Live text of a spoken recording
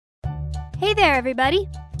Hey there, everybody!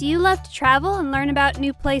 Do you love to travel and learn about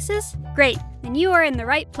new places? Great, then you are in the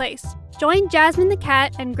right place. Join Jasmine the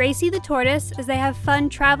cat and Gracie the tortoise as they have fun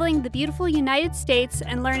traveling the beautiful United States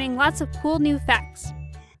and learning lots of cool new facts.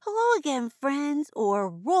 Hello again, friends, or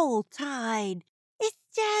Roll Tide. It's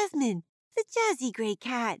Jasmine, the jazzy gray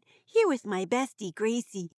cat, here with my bestie,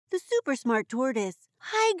 Gracie, the super smart tortoise.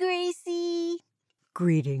 Hi, Gracie.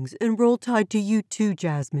 Greetings and roll tide to you too,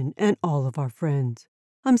 Jasmine, and all of our friends.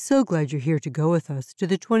 I'm so glad you're here to go with us to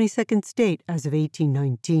the 22nd state as of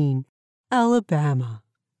 1819, Alabama.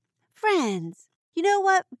 Friends, you know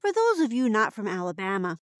what? For those of you not from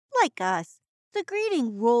Alabama, like us, the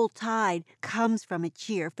greeting Roll Tide comes from a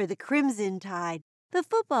cheer for the Crimson Tide, the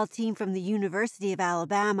football team from the University of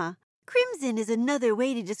Alabama. Crimson is another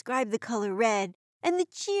way to describe the color red, and the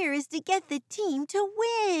cheer is to get the team to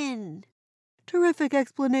win. Terrific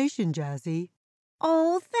explanation, Jazzy.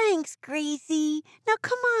 Oh, thanks, Gracie. Now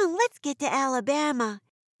come on, let's get to Alabama.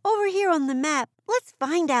 Over here on the map, let's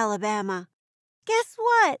find Alabama. Guess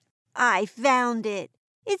what? I found it.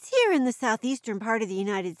 It's here in the southeastern part of the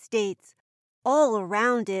United States. All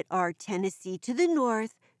around it are Tennessee to the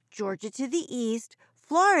north, Georgia to the east,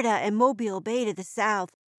 Florida and Mobile Bay to the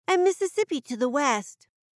south, and Mississippi to the west.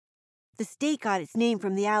 The state got its name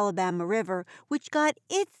from the Alabama River, which got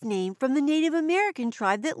its name from the Native American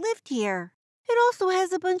tribe that lived here. It also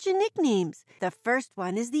has a bunch of nicknames. The first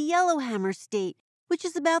one is the Yellowhammer State, which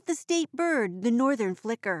is about the state bird, the northern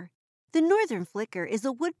flicker. The northern flicker is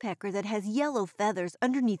a woodpecker that has yellow feathers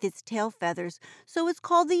underneath its tail feathers, so it's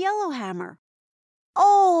called the yellowhammer.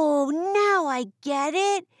 Oh, now I get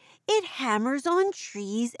it. It hammers on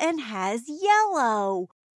trees and has yellow.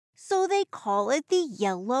 So they call it the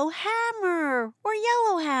yellow hammer or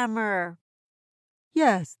yellowhammer.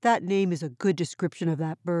 Yes, that name is a good description of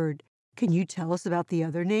that bird. Can you tell us about the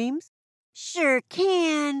other names? Sure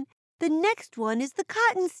can. The next one is the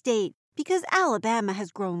Cotton State, because Alabama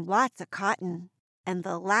has grown lots of cotton. And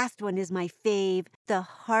the last one is my fave, the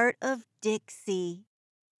Heart of Dixie.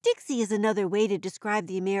 Dixie is another way to describe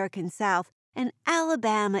the American South, and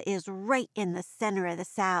Alabama is right in the center of the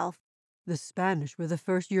South. The Spanish were the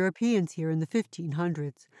first Europeans here in the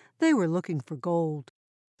 1500s. They were looking for gold.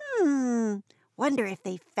 Wonder if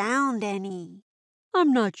they found any.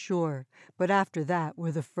 I'm not sure, but after that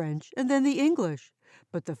were the French and then the English.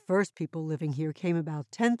 But the first people living here came about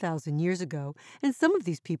 10,000 years ago, and some of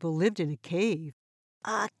these people lived in a cave.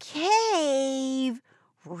 A cave?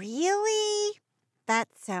 Really? That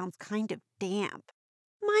sounds kind of damp.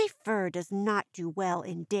 My fur does not do well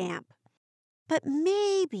in damp. But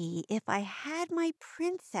maybe if I had my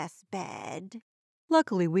princess bed.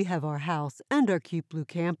 Luckily, we have our house and our cute blue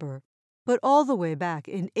camper. But all the way back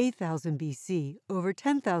in 8000 BC, over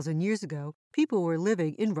 10,000 years ago, people were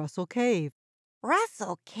living in Russell Cave.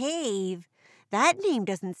 Russell Cave? That name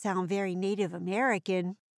doesn't sound very Native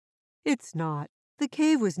American. It's not. The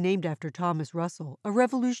cave was named after Thomas Russell, a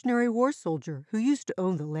Revolutionary War soldier who used to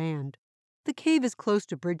own the land. The cave is close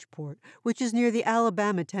to Bridgeport, which is near the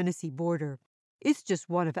Alabama-Tennessee border. It's just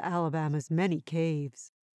one of Alabama's many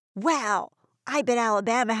caves. Wow! I bet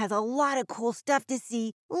Alabama has a lot of cool stuff to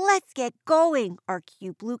see. Let's get going. Our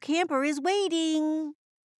cute blue camper is waiting.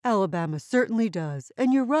 Alabama certainly does,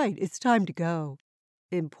 and you're right, it's time to go.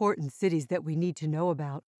 Important cities that we need to know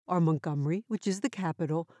about are Montgomery, which is the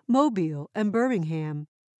capital, Mobile, and Birmingham.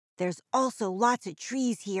 There's also lots of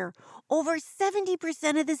trees here. Over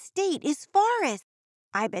 70% of the state is forest.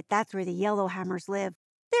 I bet that's where the yellowhammers live.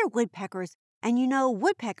 They're woodpeckers, and you know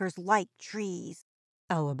woodpeckers like trees.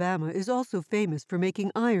 Alabama is also famous for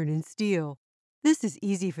making iron and steel. This is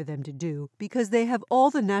easy for them to do because they have all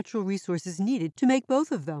the natural resources needed to make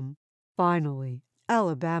both of them. Finally,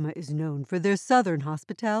 Alabama is known for their Southern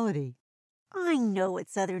hospitality. I know what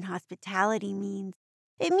Southern hospitality means.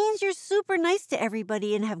 It means you're super nice to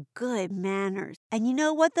everybody and have good manners. And you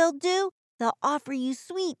know what they'll do? They'll offer you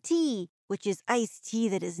sweet tea, which is iced tea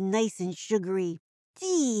that is nice and sugary.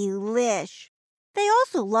 Delish. They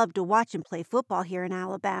also love to watch and play football here in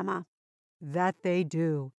Alabama. That they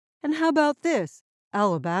do. And how about this?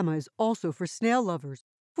 Alabama is also for snail lovers.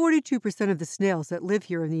 42% of the snails that live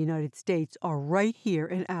here in the United States are right here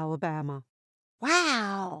in Alabama.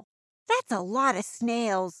 Wow, that's a lot of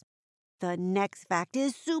snails. The next fact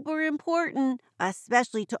is super important,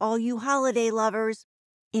 especially to all you holiday lovers.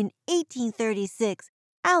 In 1836,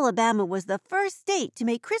 Alabama was the first state to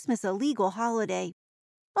make Christmas a legal holiday.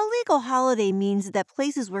 A legal holiday means that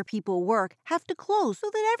places where people work have to close so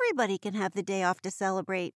that everybody can have the day off to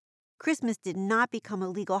celebrate. Christmas did not become a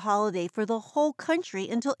legal holiday for the whole country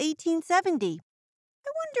until 1870. I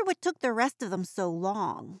wonder what took the rest of them so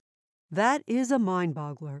long. That is a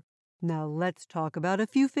mind-boggler. Now let's talk about a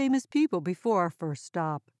few famous people before our first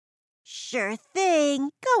stop. Sure thing.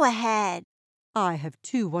 Go ahead. I have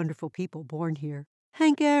two wonderful people born here.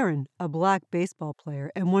 Hank Aaron, a black baseball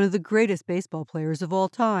player and one of the greatest baseball players of all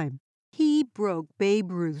time. He broke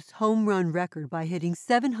Babe Ruth's home run record by hitting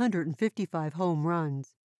 755 home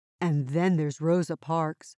runs. And then there's Rosa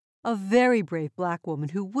Parks, a very brave black woman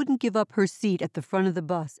who wouldn't give up her seat at the front of the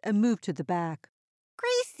bus and moved to the back.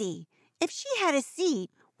 Gracie, if she had a seat,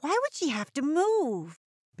 why would she have to move?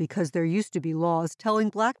 Because there used to be laws telling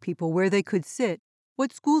black people where they could sit,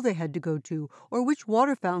 what school they had to go to, or which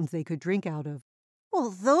water fountains they could drink out of. Well,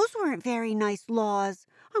 those weren't very nice laws.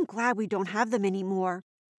 I'm glad we don't have them anymore.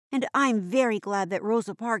 And I'm very glad that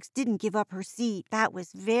Rosa Parks didn't give up her seat. That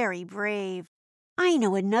was very brave. I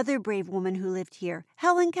know another brave woman who lived here,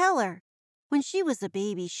 Helen Keller. When she was a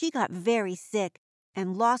baby, she got very sick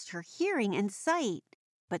and lost her hearing and sight.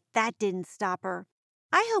 But that didn't stop her.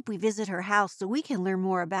 I hope we visit her house so we can learn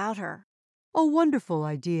more about her. A wonderful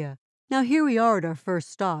idea. Now here we are at our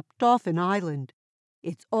first stop, Dauphin Island.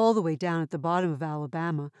 It's all the way down at the bottom of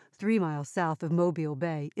Alabama, 3 miles south of Mobile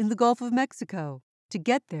Bay, in the Gulf of Mexico. To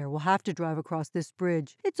get there, we'll have to drive across this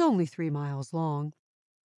bridge. It's only 3 miles long.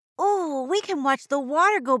 Oh, we can watch the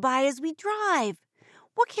water go by as we drive.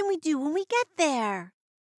 What can we do when we get there?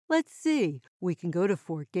 Let's see. We can go to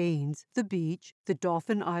Fort Gaines, the beach, the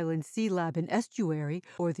Dauphin Island Sea Lab and Estuary,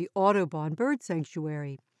 or the Audubon Bird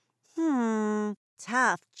Sanctuary.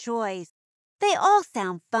 Tough choice. They all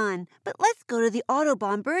sound fun, but let's go to the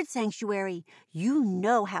Audubon Bird Sanctuary. You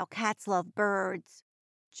know how cats love birds.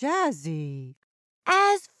 Jazzy.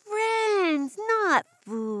 As friends, not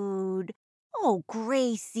food. Oh,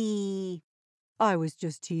 Gracie. I was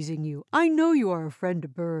just teasing you. I know you are a friend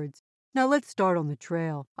of birds. Now let's start on the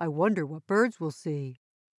trail. I wonder what birds we'll see.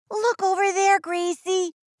 Look over there,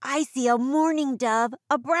 Gracie. I see a mourning dove,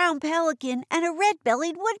 a brown pelican, and a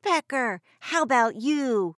red-bellied woodpecker. How about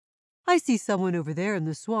you? I see someone over there in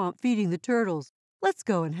the swamp feeding the turtles. Let's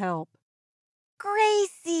go and help.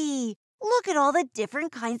 Gracie, look at all the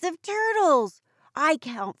different kinds of turtles. I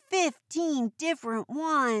count 15 different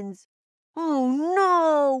ones. Oh,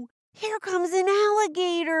 no. Here comes an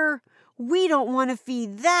alligator. We don't want to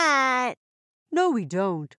feed that. No, we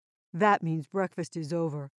don't. That means breakfast is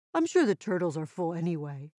over. I'm sure the turtles are full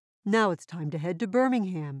anyway. Now it's time to head to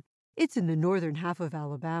Birmingham. It's in the northern half of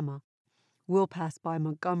Alabama. We'll pass by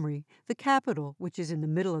Montgomery, the capital, which is in the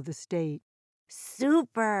middle of the state.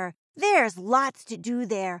 Super. There's lots to do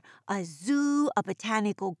there. A zoo, a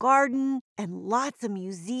botanical garden, and lots of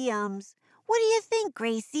museums. What do you think,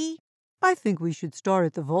 Gracie? I think we should start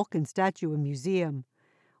at the Vulcan statue and museum.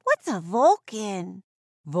 What's a Vulcan?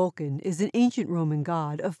 Vulcan is an ancient Roman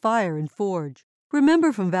god of fire and forge.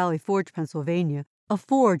 Remember from Valley Forge, Pennsylvania, a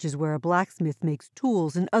forge is where a blacksmith makes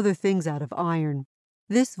tools and other things out of iron.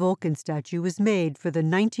 This Vulcan statue was made for the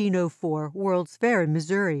 1904 World's Fair in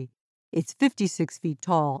Missouri. It's 56 feet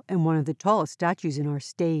tall and one of the tallest statues in our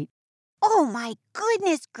state. Oh my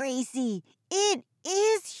goodness, Gracie! It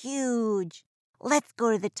is huge! Let's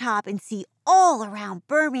go to the top and see all around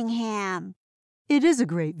Birmingham. It is a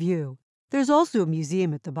great view. There's also a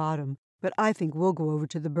museum at the bottom, but I think we'll go over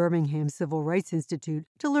to the Birmingham Civil Rights Institute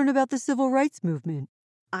to learn about the Civil Rights Movement.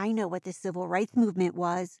 I know what the Civil Rights Movement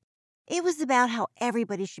was. It was about how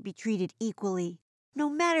everybody should be treated equally, no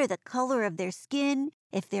matter the color of their skin,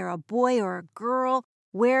 if they're a boy or a girl,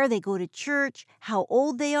 where they go to church, how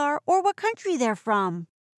old they are, or what country they're from.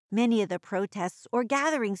 Many of the protests or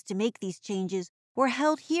gatherings to make these changes were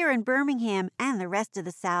held here in Birmingham and the rest of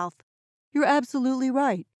the South. You're absolutely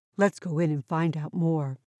right. Let's go in and find out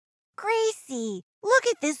more. Gracie, look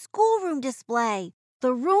at this schoolroom display.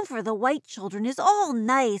 The room for the white children is all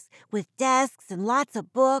nice, with desks and lots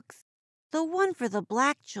of books. The one for the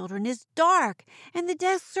black children is dark, and the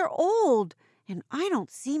desks are old, and I don't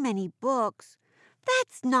see many books.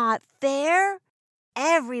 That's not fair.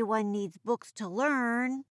 Everyone needs books to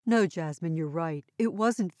learn. No, Jasmine, you're right. It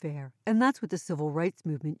wasn't fair, and that's what the Civil Rights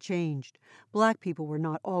Movement changed. Black people were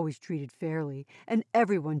not always treated fairly, and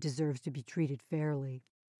everyone deserves to be treated fairly.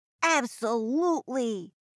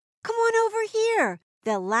 Absolutely. Come on over here.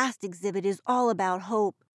 The last exhibit is all about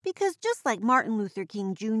hope, because just like Martin Luther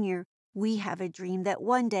King Jr., we have a dream that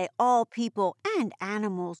one day all people and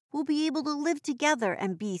animals will be able to live together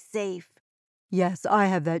and be safe. Yes, I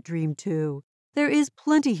have that dream too. There is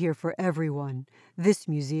plenty here for everyone. This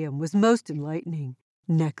museum was most enlightening.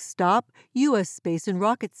 Next stop, U.S. Space and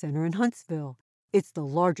Rocket Center in Huntsville. It's the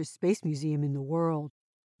largest space museum in the world.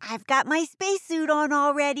 I've got my spacesuit on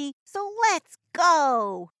already, so let's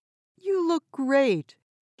go. You look great.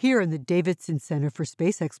 Here in the Davidson Center for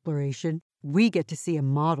Space Exploration, We get to see a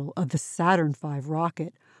model of the Saturn V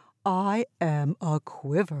rocket. I am a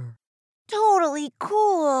quiver. Totally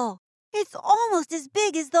cool. It's almost as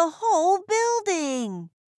big as the whole building.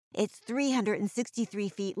 It's 363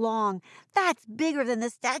 feet long. That's bigger than the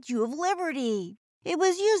Statue of Liberty. It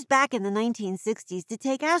was used back in the 1960s to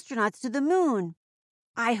take astronauts to the moon.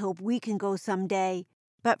 I hope we can go someday.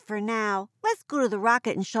 But for now, let's go to the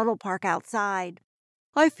rocket and shuttle park outside.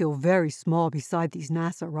 I feel very small beside these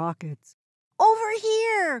NASA rockets. Over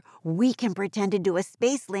here! We can pretend to do a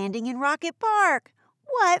space landing in Rocket Park.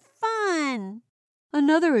 What fun!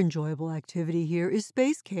 Another enjoyable activity here is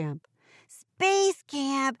Space Camp. Space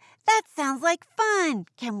Camp? That sounds like fun.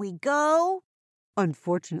 Can we go?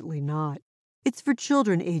 Unfortunately not. It's for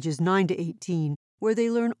children ages 9 to 18, where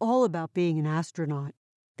they learn all about being an astronaut.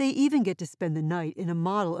 They even get to spend the night in a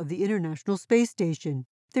model of the International Space Station.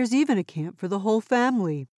 There's even a camp for the whole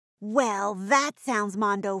family. Well, that sounds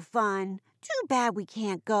mondo fun. Too bad we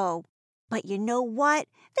can't go. But you know what?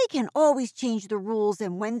 They can always change the rules,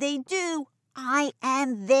 and when they do, I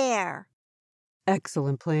am there.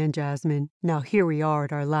 Excellent plan, Jasmine. Now here we are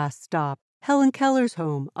at our last stop, Helen Keller's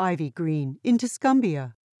home, Ivy Green, in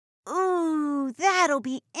Tuscumbia. Ooh, that'll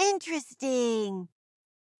be interesting.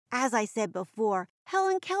 As I said before,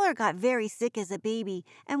 Helen Keller got very sick as a baby,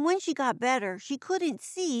 and when she got better, she couldn't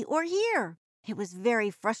see or hear. It was very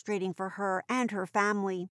frustrating for her and her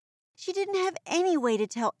family. She didn't have any way to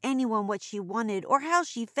tell anyone what she wanted or how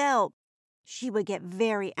she felt. She would get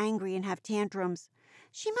very angry and have tantrums.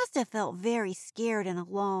 She must have felt very scared and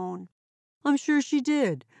alone. I'm sure she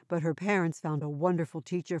did, but her parents found a wonderful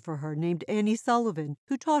teacher for her named Annie Sullivan,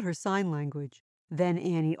 who taught her sign language. Then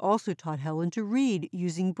Annie also taught Helen to read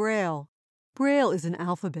using Braille. Braille is an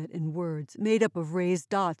alphabet in words made up of raised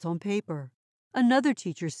dots on paper. Another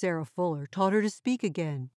teacher, Sarah Fuller, taught her to speak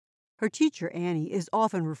again. Her teacher, Annie, is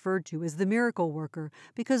often referred to as the miracle worker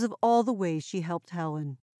because of all the ways she helped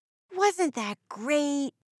Helen. Wasn't that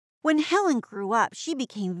great? When Helen grew up, she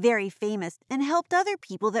became very famous and helped other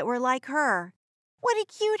people that were like her. What a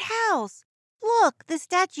cute house! Look, the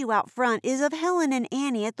statue out front is of Helen and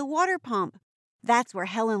Annie at the water pump. That's where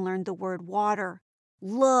Helen learned the word water.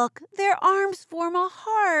 Look, their arms form a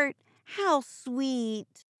heart. How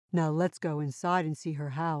sweet. Now let's go inside and see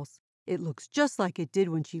her house. It looks just like it did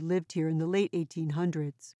when she lived here in the late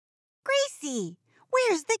 1800s. Gracie,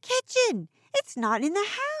 where's the kitchen? It's not in the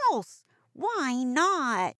house. Why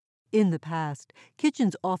not? In the past,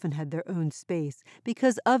 kitchens often had their own space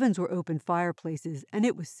because ovens were open fireplaces and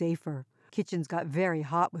it was safer. Kitchens got very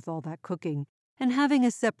hot with all that cooking, and having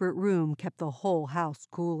a separate room kept the whole house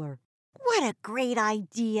cooler. What a great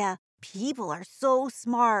idea! People are so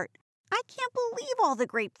smart. I can't believe all the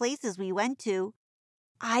great places we went to.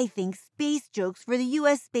 I think space jokes for the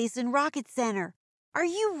U.S. Space and Rocket Center. Are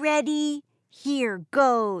you ready? Here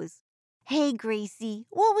goes. Hey, Gracie,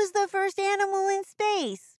 what was the first animal in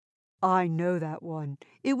space? I know that one.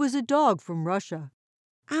 It was a dog from Russia.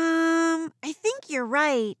 I think you're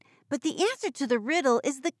right, but the answer to the riddle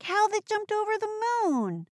is the cow that jumped over the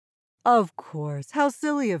moon. Of course, how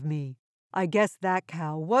silly of me. I guess that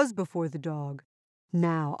cow was before the dog.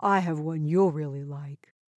 Now I have one you'll really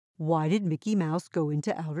like. Why did Mickey Mouse go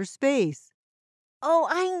into outer space? Oh,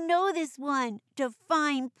 I know this one. To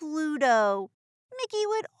find Pluto. Mickey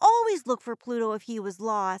would always look for Pluto if he was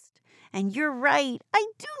lost. And you're right, I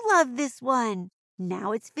do love this one.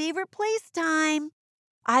 Now it's favorite place time.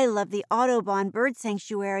 I love the Audubon Bird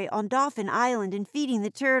Sanctuary on Dauphin Island and feeding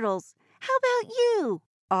the turtles. How about you?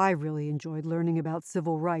 I really enjoyed learning about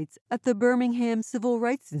civil rights at the Birmingham Civil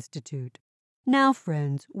Rights Institute. Now,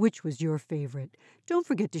 friends, which was your favorite? Don't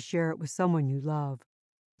forget to share it with someone you love.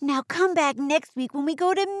 Now come back next week when we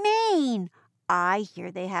go to Maine. I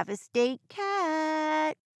hear they have a state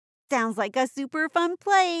cat. Sounds like a super fun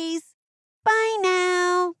place. Bye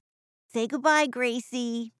now. Say goodbye,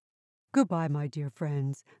 Gracie. Goodbye, my dear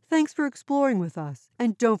friends. Thanks for exploring with us.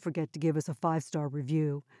 And don't forget to give us a 5-star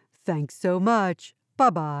review. Thanks so much.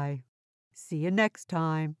 Bye-bye. See you next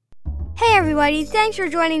time. Hey everybody, thanks for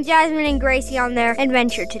joining Jasmine and Gracie on their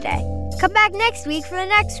adventure today. Come back next week for the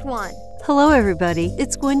next one. Hello everybody,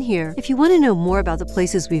 it's Gwen here. If you want to know more about the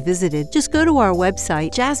places we visited, just go to our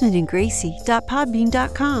website,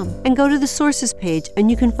 jasmineandgracie.podbean.com, and go to the sources page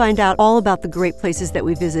and you can find out all about the great places that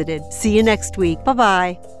we visited. See you next week.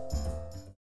 Bye-bye.